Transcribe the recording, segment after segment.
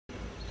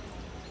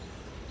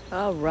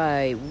All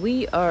right,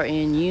 we are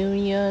in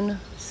Union,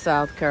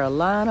 South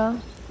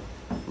Carolina.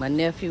 My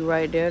nephew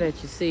right there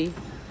that you see,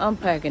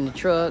 unpacking the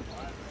truck,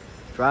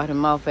 dropping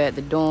him off at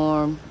the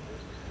dorm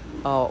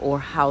or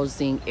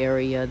housing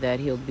area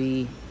that he'll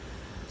be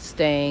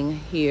staying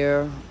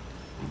here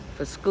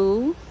for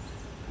school.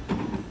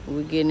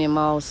 We're getting him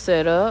all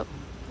set up.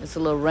 It's a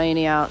little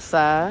rainy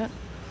outside,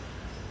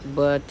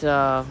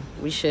 but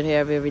we should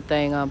have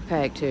everything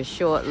unpacked here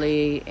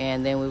shortly,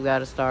 and then we've got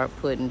to start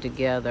putting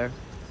together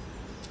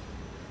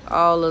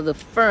all of the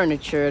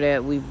furniture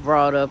that we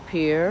brought up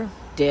here,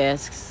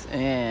 desks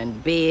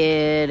and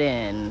bed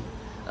and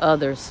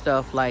other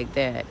stuff like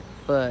that.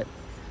 But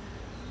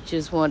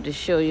just wanted to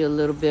show you a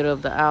little bit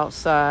of the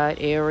outside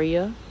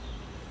area.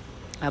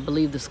 I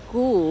believe the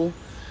school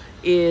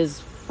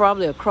is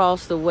probably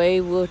across the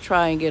way. We'll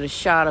try and get a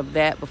shot of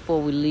that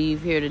before we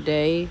leave here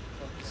today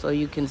so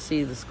you can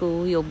see the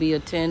school he'll be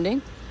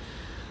attending.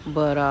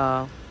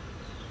 But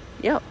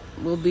yep,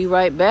 we'll be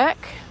right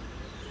back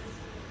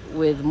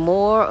with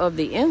more of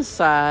the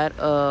inside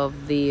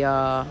of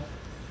the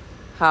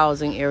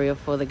housing area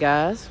for the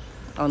guys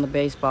on the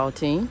baseball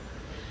team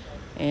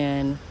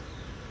and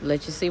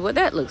let you see what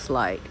that looks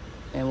like,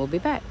 and we'll be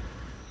back.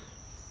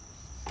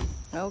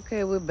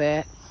 Okay, we're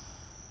back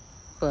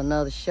for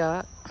another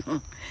shot.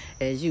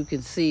 As you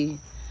can see,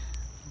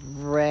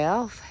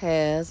 Ralph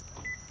has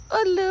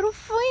a little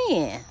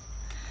friend.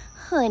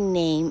 Her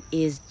name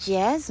is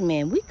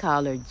Jasmine. We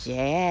call her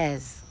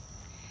Jazz.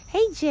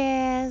 Hey,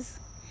 Jazz.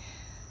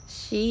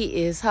 She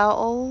is how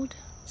old?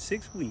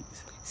 6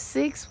 weeks.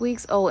 6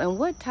 weeks old. And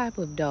what type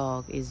of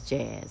dog is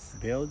Jazz?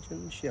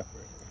 Belgian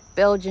Shepherd.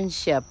 Belgian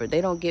Shepherd.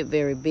 They don't get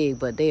very big,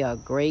 but they are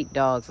great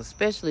dogs,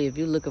 especially if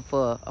you're looking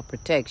for a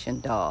protection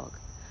dog.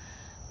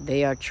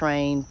 They are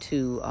trained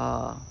to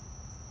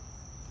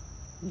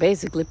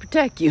basically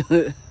protect you.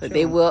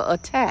 They will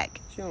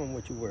attack. Show them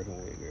what you're working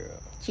with, girl.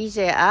 She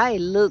said, I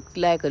look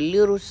like a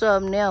little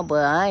something now,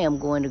 but I am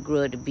going to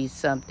grow up to be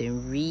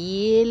something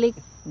really,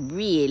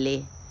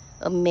 really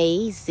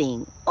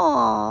amazing.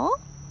 Aww.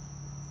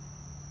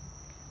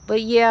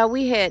 But yeah,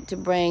 we had to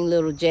bring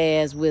little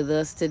Jazz with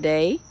us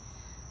today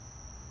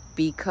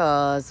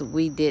because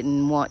we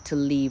didn't want to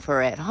leave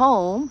her at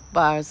home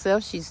by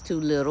herself. She's too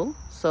little.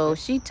 So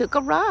she took a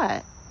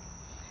ride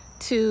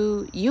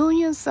to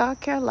Union,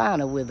 South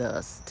Carolina with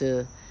us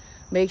to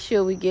make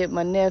sure we get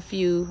my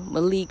nephew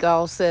Malik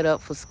all set up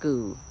for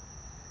school.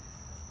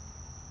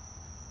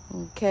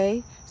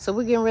 Okay, so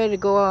we're getting ready to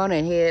go on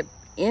and head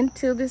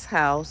into this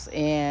house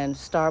and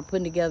start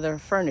putting together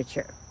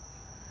furniture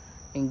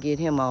and get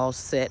him all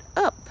set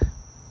up.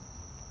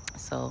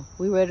 So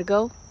we ready to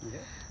go? Yeah.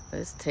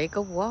 Let's take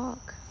a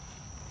walk.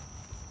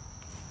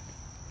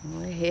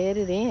 We're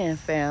headed in,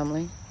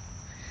 family.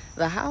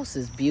 The house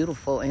is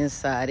beautiful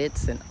inside.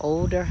 It's an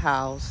older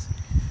house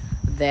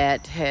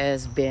that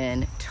has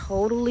been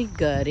totally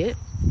gutted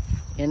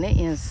in the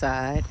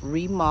inside,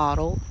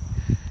 remodeled.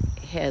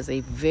 It has a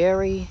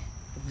very,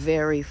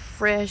 very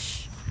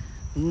fresh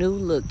new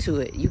look to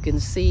it. You can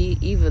see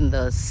even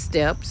the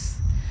steps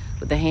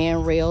with the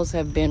handrails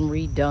have been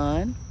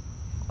redone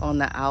on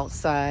the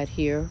outside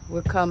here.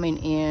 We're coming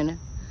in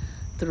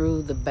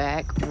through the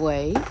back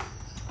way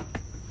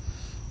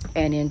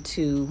and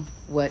into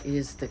what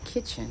is the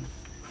kitchen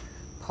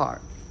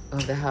part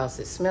of the house.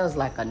 It smells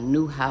like a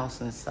new house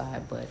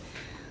inside, but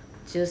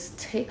just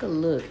take a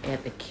look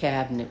at the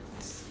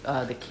cabinets,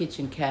 the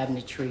kitchen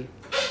cabinetry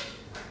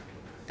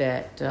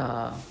that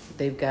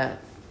they've got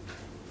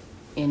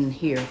in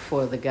here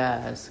for the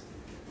guys.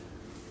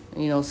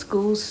 You know,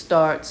 school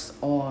starts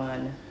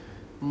on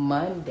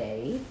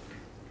Monday,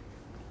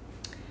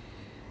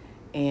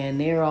 and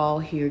they're all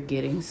here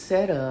getting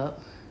set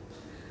up.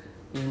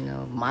 You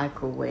know,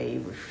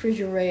 microwave,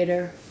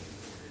 refrigerator,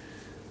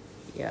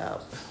 yeah,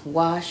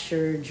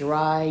 washer,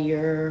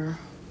 dryer,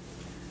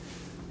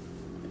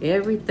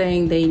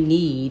 everything they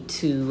need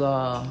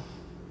to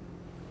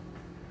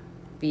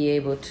be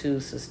able to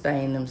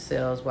sustain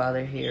themselves while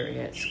they're here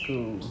at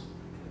school.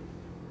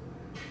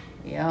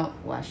 Yeah,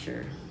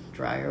 washer,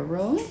 dryer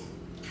room,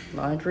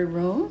 laundry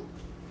room,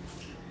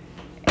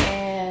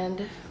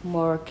 and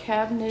more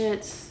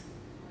cabinets,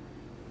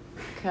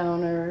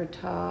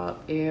 countertop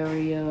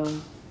area.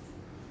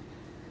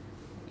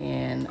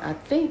 And I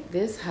think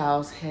this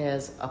house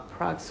has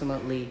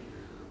approximately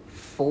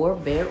 4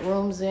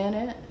 bedrooms in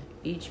it.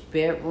 Each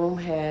bedroom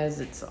has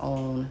its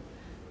own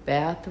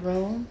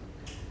bathroom.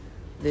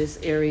 This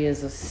area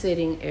is a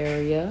sitting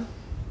area,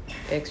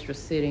 extra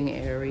sitting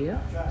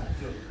area.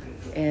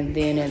 And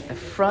then at the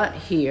front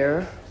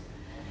here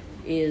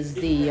is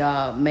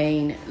the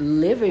main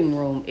living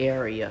room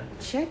area.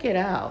 Check it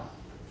out.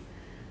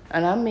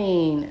 And I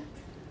mean,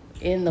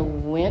 in the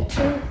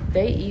winter,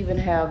 they even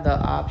have the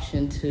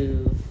option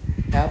to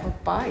have a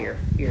fire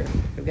here.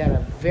 They've got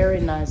a very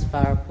nice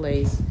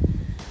fireplace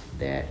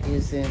that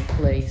is in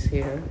place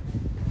here.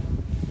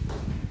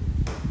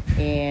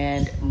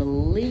 And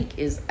Malik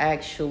is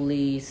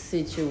actually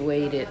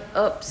situated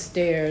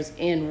upstairs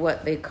in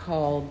what they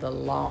call the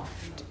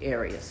loft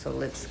area. So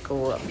let's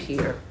go up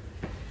here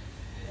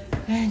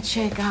And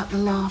check out the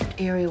loft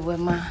area where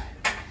my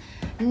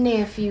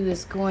nephew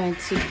is going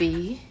to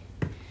be.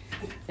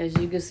 As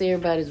you can see,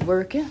 everybody's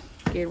working,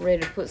 getting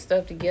ready to put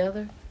stuff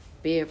together.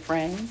 Bed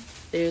frame.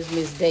 There's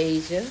Miss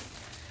Deja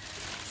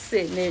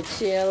sitting there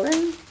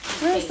chilling.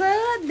 What's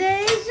up,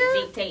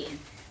 Deja? Dictating.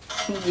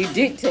 You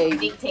dictate.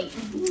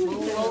 Dictating.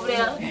 Move over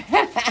there.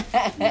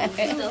 Move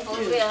stuff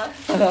over there.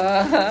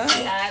 Uh-huh.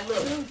 See how it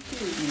look.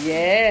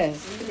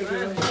 Yes.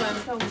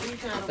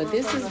 But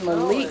this is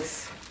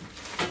Malik's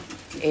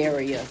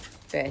area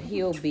that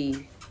he'll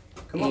be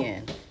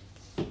in.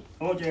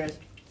 Come on, Jazz.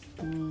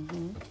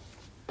 Mm-hmm.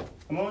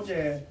 Come on,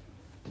 Jazz.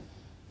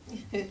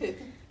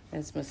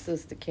 That's my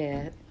sister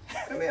Cat.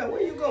 Come here,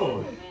 where you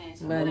going?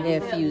 My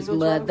nephew's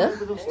mother.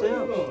 Where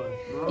you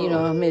going? You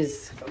know, I'm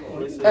his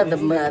other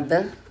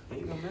mother.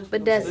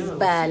 But that's his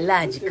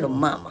biological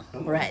mama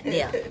right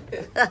there.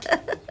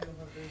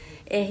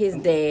 And his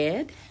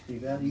dad. You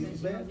gotta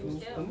use the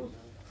bathroom. Come on.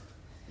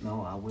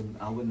 No, I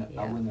wouldn't.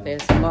 Yeah,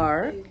 there's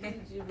Mark.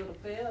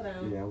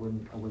 Yeah, I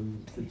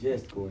wouldn't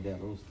suggest going down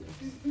those steps.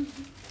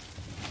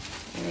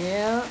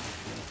 Yeah.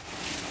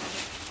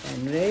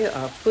 And they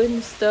are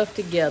putting stuff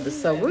together.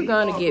 So we're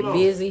going to get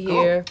busy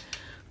here.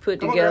 Put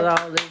together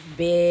all this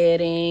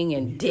bedding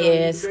and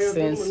desks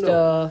and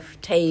stuff,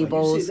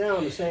 tables.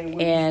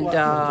 And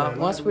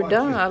once we're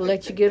done, I'll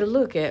let you get a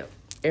look at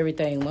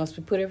everything once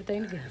we put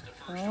everything together.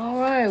 All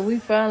right, we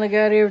finally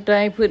got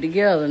everything put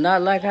together.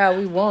 Not like how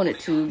we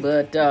wanted to,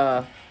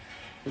 but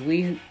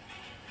we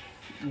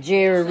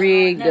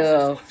jerry-rigged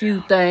a few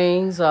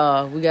things.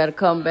 We got to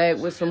come back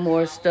with some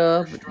more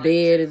stuff.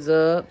 Bed is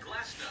up.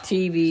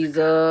 TV's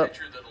up.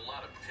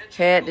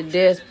 Had the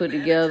desk put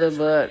together,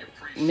 but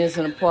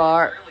missing a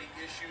part.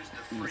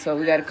 So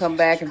we got to come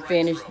back and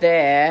finish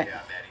that.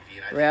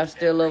 Ralph's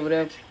still over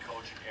there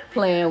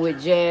playing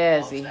with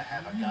Jazzy.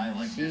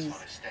 She's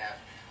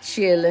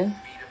chilling.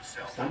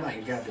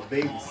 Somebody got to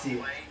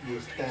babysit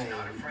this thing.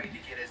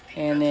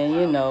 And then,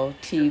 you know,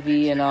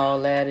 TV and all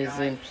that is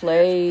in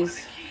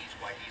place.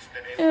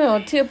 You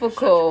know,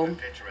 typical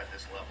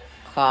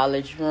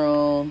college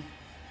room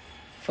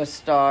for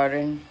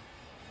starting.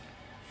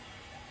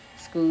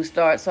 School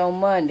starts on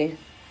Monday.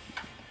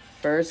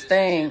 First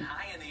thing.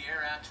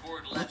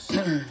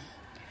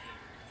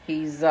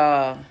 He's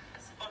trying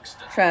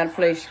to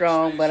play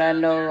strong, but I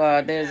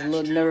know there's a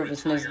little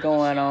nervousness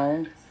going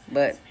on.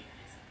 But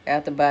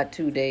after about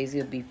 2 days,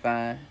 he'll be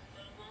fine.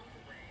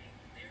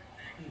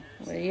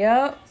 Well,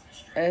 yep,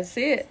 that's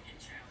it.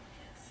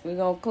 We're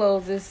going to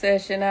close this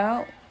session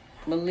out.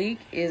 Malik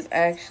is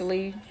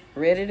actually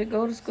ready to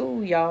go to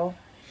school, y'all.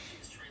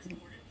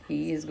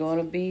 He is going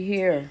to be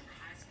here.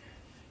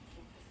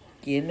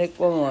 Getting it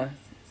going.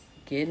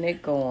 Getting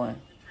it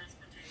going.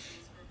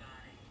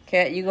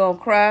 Kat, you going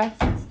to cry?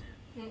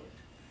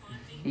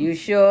 You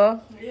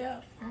sure? Yeah,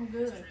 I'm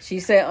good.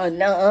 She said,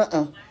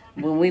 no,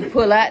 When we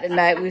pull out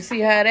tonight, we see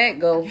how that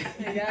go.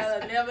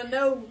 Y'all never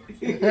know.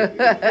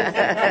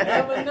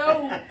 Never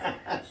know.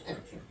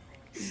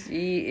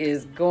 She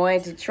is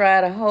going to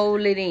try to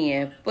hold it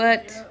in,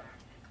 but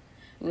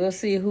we'll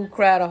see who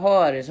cry the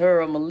hardest,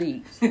 her or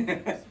Malik.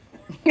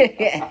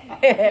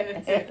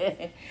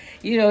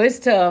 You know, it's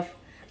tough.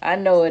 I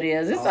know it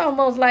is. It's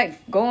almost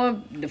like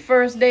going the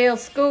first day of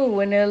school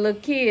when they're little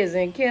kids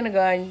in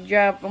kindergarten. You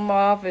drop them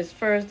off. It's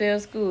first day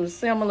of school.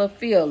 Similar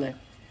feeling.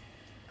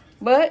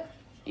 But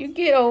you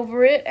get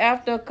over it.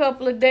 After a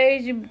couple of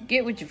days, you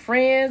get with your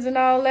friends and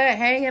all that,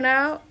 hanging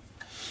out.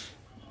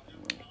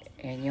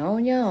 And you're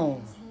on your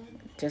own.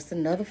 Just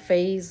another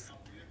phase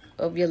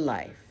of your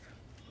life.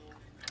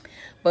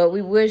 But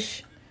we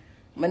wish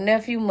my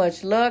nephew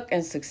much luck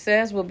and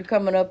success. We'll be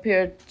coming up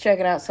here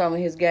checking out some of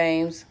his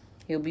games.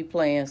 He'll be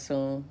playing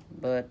soon,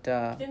 but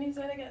Didn't he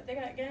say they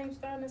got games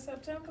starting in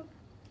September?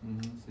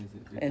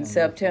 In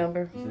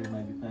September. They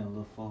might be playing a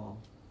little fall.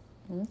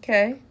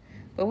 Okay,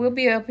 but we'll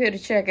be up here to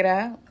check it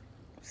out,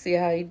 see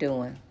how he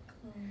doing.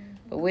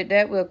 But with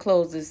that, we'll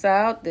close this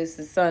out. This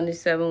is Sunday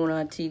 7 with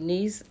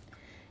AN-T-NEES,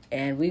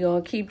 and we're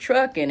gonna keep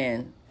trucking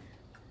and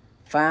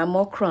find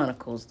more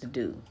chronicles to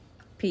do.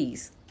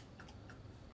 Peace.